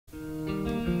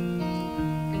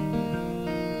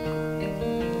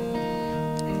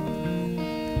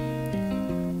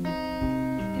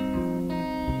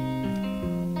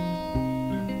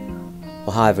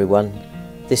Well, hi everyone.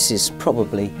 This is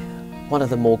probably one of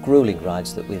the more grueling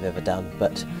rides that we've ever done,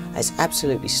 but it's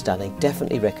absolutely stunning.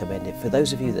 Definitely recommend it. For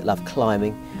those of you that love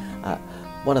climbing,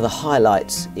 one of the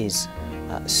highlights is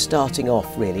starting off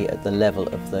really at the level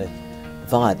of the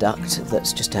viaduct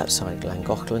that's just outside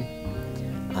Llangollen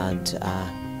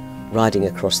and riding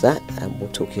across that, and we'll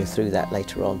talk you through that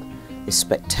later on. This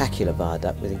spectacular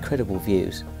viaduct with incredible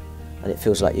views, and it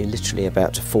feels like you're literally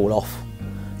about to fall off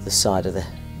the side of the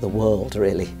world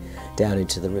really, down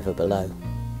into the river below.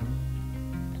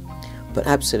 But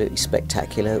absolutely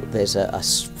spectacular. There's a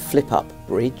flip-up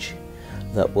bridge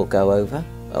that we'll go over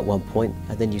at one point,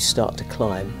 and then you start to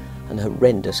climb, an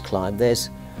horrendous climb. There's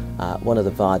one of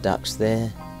the viaducts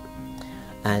there,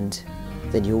 and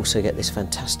then you also get this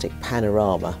fantastic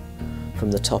panorama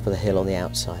from the top of the hill on the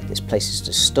outside. There's places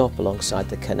to stop alongside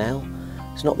the canal.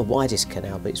 It's not the widest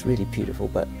canal, but it's really beautiful.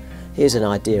 But here's an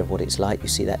idea of what it's like. You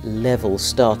see that level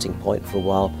starting point for a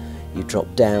while, you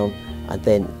drop down, and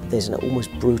then there's an almost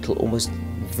brutal, almost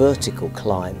vertical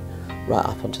climb right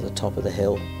up onto the top of the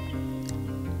hill.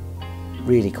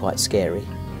 Really quite scary,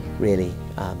 really.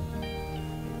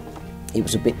 It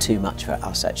was a bit too much for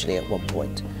us actually at one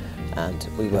point, and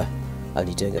we were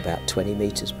only doing about 20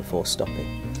 metres before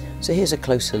stopping. So here's a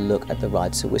closer look at the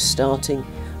ride. So we're starting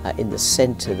in the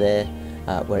centre there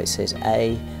where it says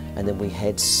A, and then we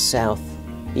head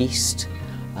south-east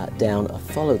down,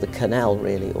 follow the canal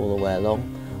really all the way along,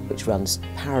 which runs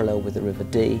parallel with the River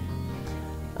Dee,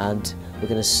 and we're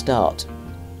going to start.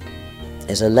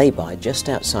 There's a lay-by just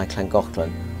outside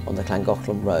Llangollen on the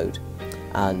Llangollen Road,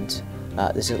 and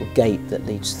there's a little gate that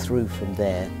leads through from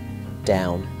there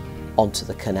down onto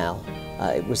the canal.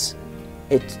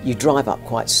 You drive up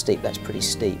quite steep, that's pretty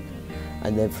steep,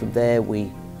 and then from there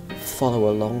we follow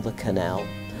along the canal,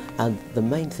 and the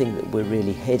main thing that we're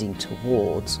really heading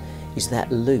towards is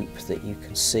that loop that you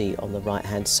can see on the right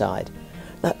hand side.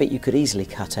 That bit you could easily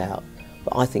cut out,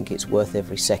 but I think it's worth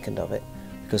every second of it,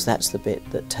 because that's the bit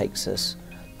that takes us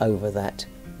over that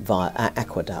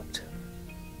aqueduct.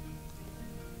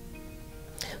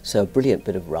 So a brilliant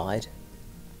bit of ride,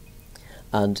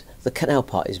 and the canal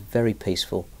part is very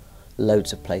peaceful,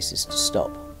 loads of places to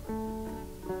stop.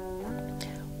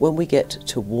 When we get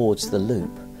towards the loop,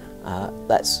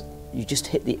 you just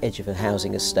hit the edge of a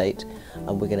housing estate,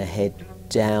 and we're going to head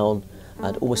down,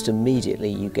 and almost immediately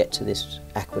you get to this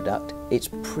aqueduct. It's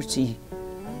pretty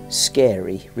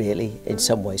scary really in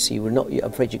some ways, so I'm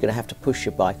afraid you're going to have to push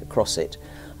your bike across it,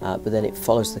 but then it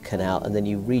follows the canal, and then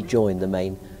you rejoin the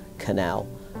main canal,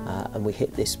 and we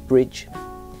hit this bridge,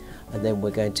 and then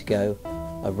we're going to go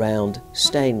around,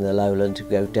 staying in the lowland, to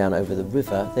go down over the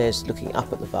river. There's looking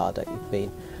up at the viaduct you've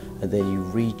been, and then you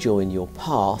rejoin your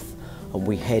path, and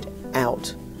we head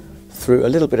out through a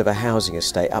little bit of a housing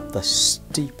estate up the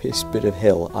steepest bit of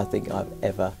hill I think I've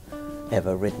ever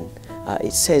ridden.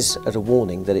 It says as a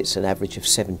warning that it's an average of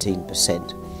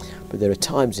 17%, but there are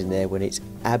times in there when it's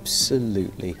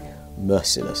absolutely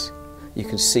merciless. You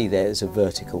can see there's a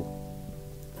vertical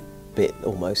bit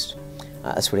almost.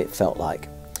 That's what it felt like.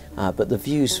 But the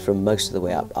views from most of the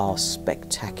way up are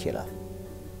spectacular.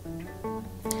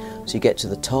 So you get to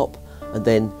the top, and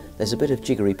then there's a bit of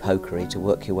jiggery-pokery to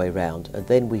work your way round, and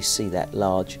then we see that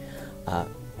large,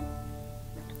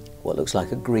 what looks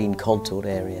like a green contoured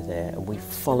area there, and we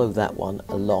follow that one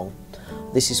along.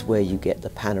 This is where you get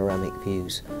the panoramic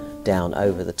views down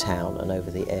over the town and over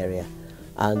the area,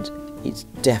 and it's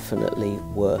definitely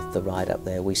worth the ride up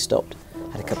there. We stopped,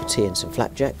 had a cup of tea and some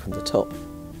flapjack from the top,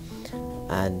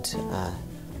 and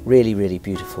really, really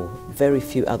beautiful. Very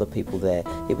few other people there.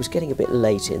 It was getting a bit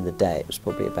late in the day. It was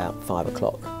probably about 5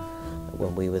 o'clock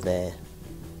when we were there.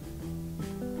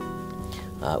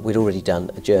 We'd already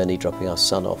done a journey dropping our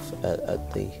son off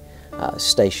at the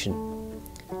station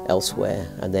elsewhere,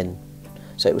 and then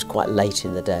so it was quite late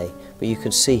in the day. But you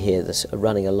can see here this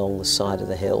running along the side of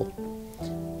the hill,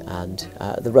 and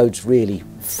the road's really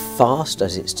fast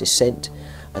as it's descent,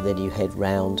 and then you head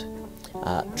round,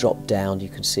 drop down, you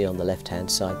can see on the left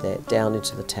hand side there, down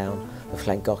into the town of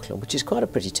Llangollen, which is quite a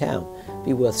pretty town.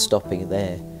 Be worth stopping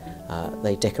there.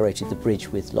 They decorated the bridge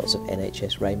with lots of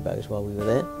NHS rainbows while we were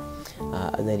there,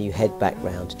 and then you head back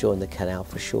round, join the canal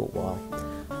for a short while,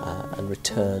 and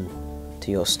return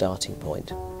to your starting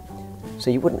point.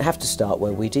 So you wouldn't have to start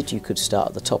where we did. You could start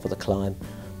at the top of the climb,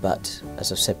 but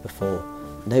as I've said before,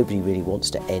 nobody really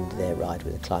wants to end their ride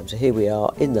with a climb. So here we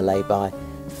are in the lay-by,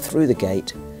 through the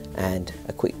gate, and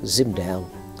a quick zoom down,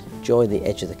 join the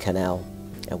edge of the canal,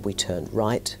 and we turned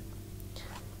right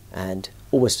and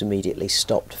almost immediately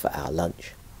stopped for our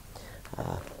lunch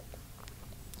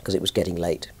because it was getting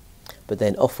late. But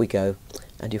then off we go,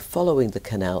 and you're following the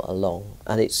canal along,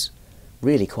 and it's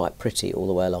really quite pretty all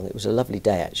the way along. It was a lovely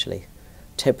day actually.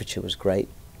 Temperature was great.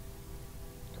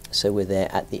 So we're there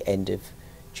at the end of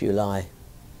July,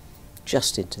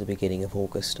 just into the beginning of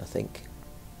August, I think.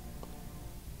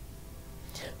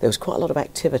 There was quite a lot of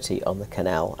activity on the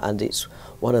canal, and it's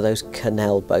one of those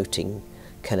canal boating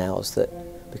canals that,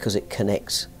 because it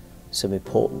connects some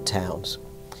important towns,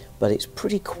 but it's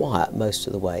pretty quiet most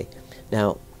of the way.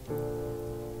 Now,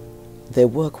 there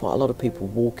were quite a lot of people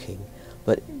walking,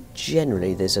 but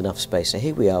generally there's enough space. So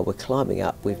here we are, we're climbing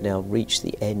up, we've now reached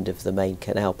the end of the main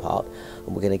canal part,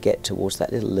 and we're going to get towards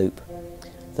that little loop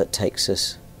that takes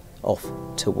us off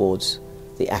towards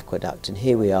the aqueduct. And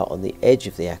here we are on the edge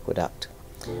of the aqueduct,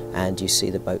 and you see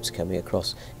the boats coming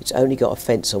across. It's only got a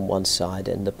fence on one side,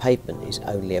 and the pavement is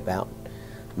only about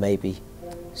maybe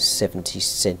 70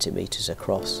 centimetres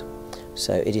across.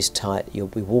 So it is tight. You'll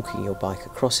be walking your bike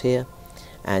across here,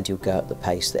 and you'll go at the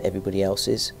pace that everybody else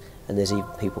is, and there's even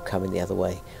people coming the other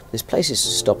way. There's places to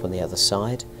stop on the other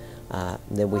side, and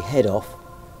then we head off,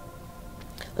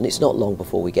 and it's not long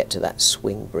before we get to that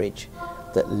swing bridge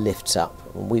that lifts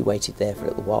up, and we waited there for a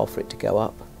little while for it to go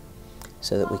up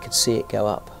so that we could see it go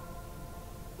up.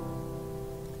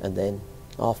 And then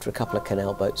after a couple of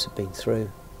canal boats have been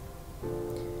through,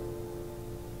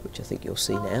 which I think you'll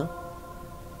see now,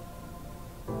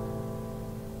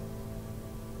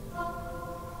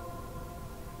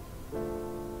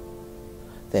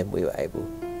 then we were able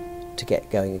to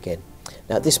get going again.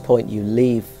 Now at this point you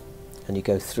leave and you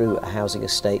go through a housing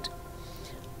estate,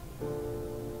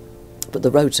 but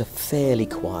the roads are fairly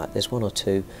quiet. There's one or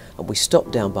two, and we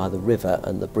stopped down by the river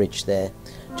and the bridge there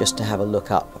just to have a look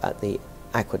up at the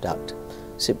aqueduct,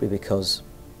 simply because,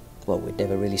 well, we'd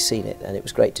never really seen it, and it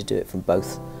was great to do it from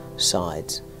both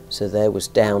sides. So there was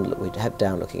down, we'd had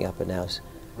down looking up, and now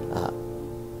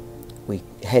we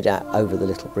head out over the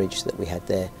little bridge that we had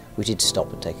there. We did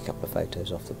stop and take a couple of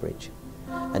photos off the bridge,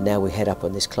 and now we head up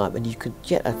on this climb, and you could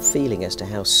get a feeling as to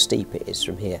how steep it is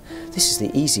from here. This is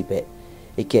the easy bit.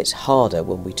 It gets harder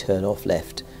when we turn off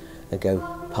left and go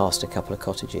past a couple of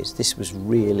cottages. This was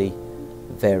really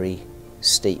very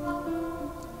steep.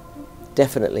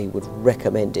 Definitely would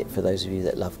recommend it for those of you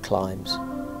that love climbs.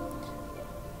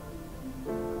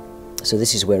 So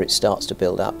this is where it starts to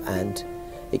build up, and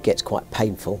it gets quite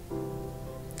painful.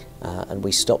 And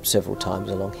we stopped several times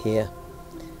along here.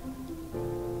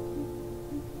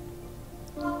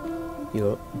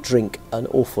 You'll drink an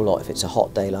awful lot if it's a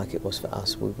hot day like it was for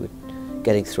us. We were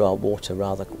getting through our water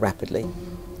rather rapidly,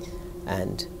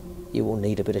 and you will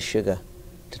need a bit of sugar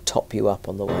to top you up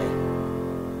on the way.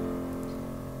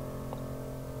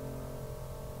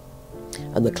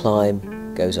 And the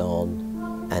climb goes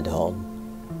on and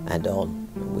on and on,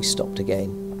 and we stopped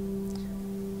again.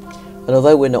 And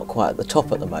although we're not quite at the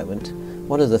top at the moment,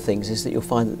 one of the things is that you'll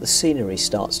find that the scenery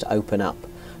starts to open up.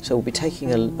 So we'll be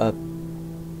taking a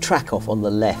track off on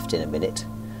the left in a minute.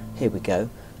 Here we go.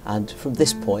 And from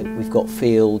this point we've got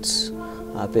fields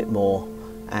a bit more,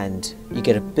 and you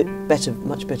get a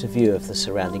much better view of the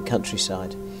surrounding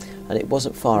countryside. And it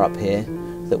wasn't far up here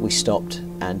that we stopped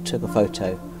and took a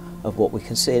photo of what we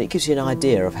can see, and it gives you an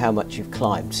idea of how much you've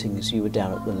climbed, seeing as you were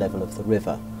down at the level of the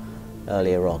river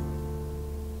earlier on.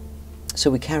 So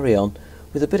we carry on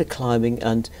with a bit of climbing,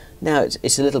 and now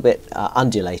it's a little bit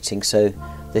undulating, so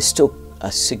there's still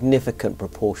a significant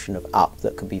proportion of up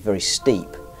that can be very steep.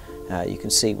 You can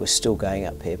see we're still going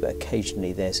up here, but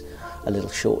occasionally there's a little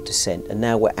short descent, and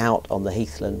now we're out on the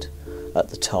heathland at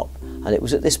the top. And it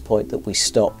was at this point that we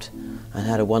stopped and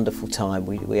had a wonderful time.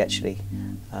 We actually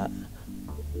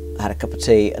had a cup of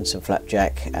tea and some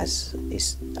flapjack, as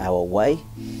is our way,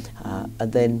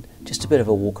 and then just a bit of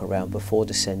a walk around before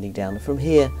descending down. And from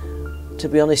here, to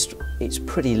be honest, it's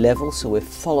pretty level, so we're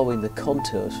following the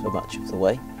contours for much of the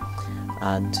way,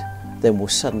 and then we'll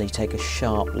suddenly take a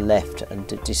sharp left and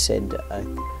descend at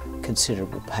a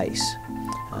considerable pace.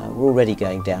 We're already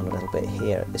going down a little bit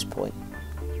here at this point,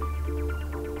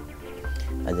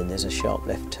 and then there's a sharp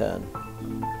left turn.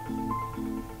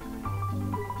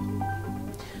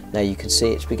 Now you can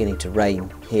see it's beginning to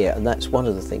rain here, and that's one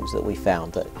of the things that we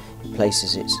found, that in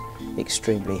places it's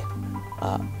extremely,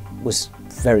 was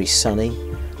very sunny,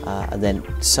 and then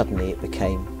suddenly it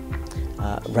became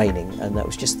raining, and that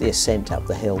was just the ascent up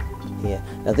the hill here.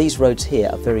 Now these roads here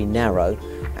are very narrow,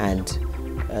 and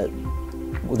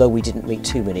although we didn't meet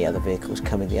too many other vehicles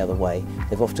coming the other way,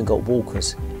 they've often got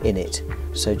walkers in it,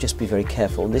 so just be very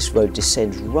careful. And this road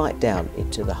descends right down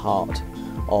into the heart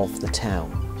of the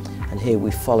town, and here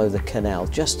we follow the canal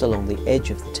just along the edge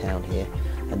of the town here,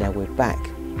 and now we're back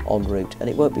en route, and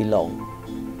it won't be long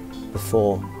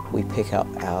before we pick up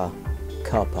our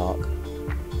car park.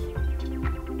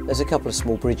 There's a couple of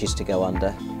small bridges to go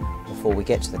under before we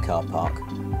get to the car park,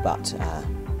 but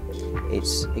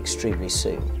it's extremely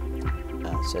soon.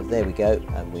 So there we go,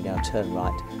 and we now turn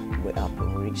right, and we're up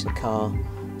and we reach the car.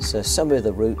 So summary of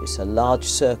the route, it's a large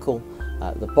circle.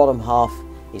 The bottom half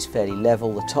is fairly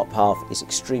level, the top half is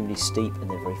extremely steep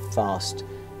and a very fast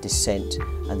descent,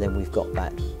 and then we've got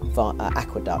that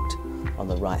aqueduct on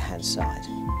the right hand side.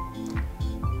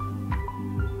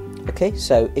 Okay,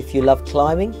 so if you love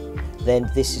climbing,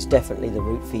 then this is definitely the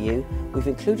route for you. We've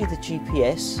included the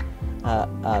GPS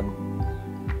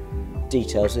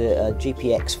details, a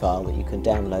GPX file that you can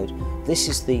download. This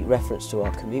is the reference to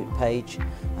our commute page.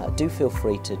 Do feel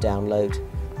free to download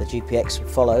the GPX and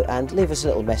follow, and leave us a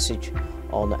little message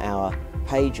on our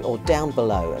page or down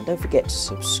below. And don't forget to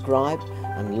subscribe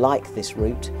and like this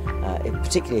route,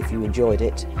 particularly if you enjoyed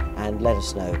it, and let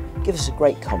us know. Give us a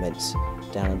great comments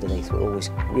down underneath. We're always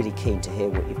really keen to hear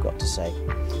what you've got to say.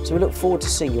 So we look forward to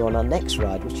seeing you on our next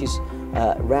ride, which is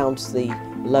around the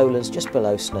lowlands just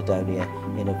below Snowdonia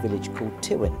in a village called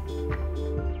Tywyn.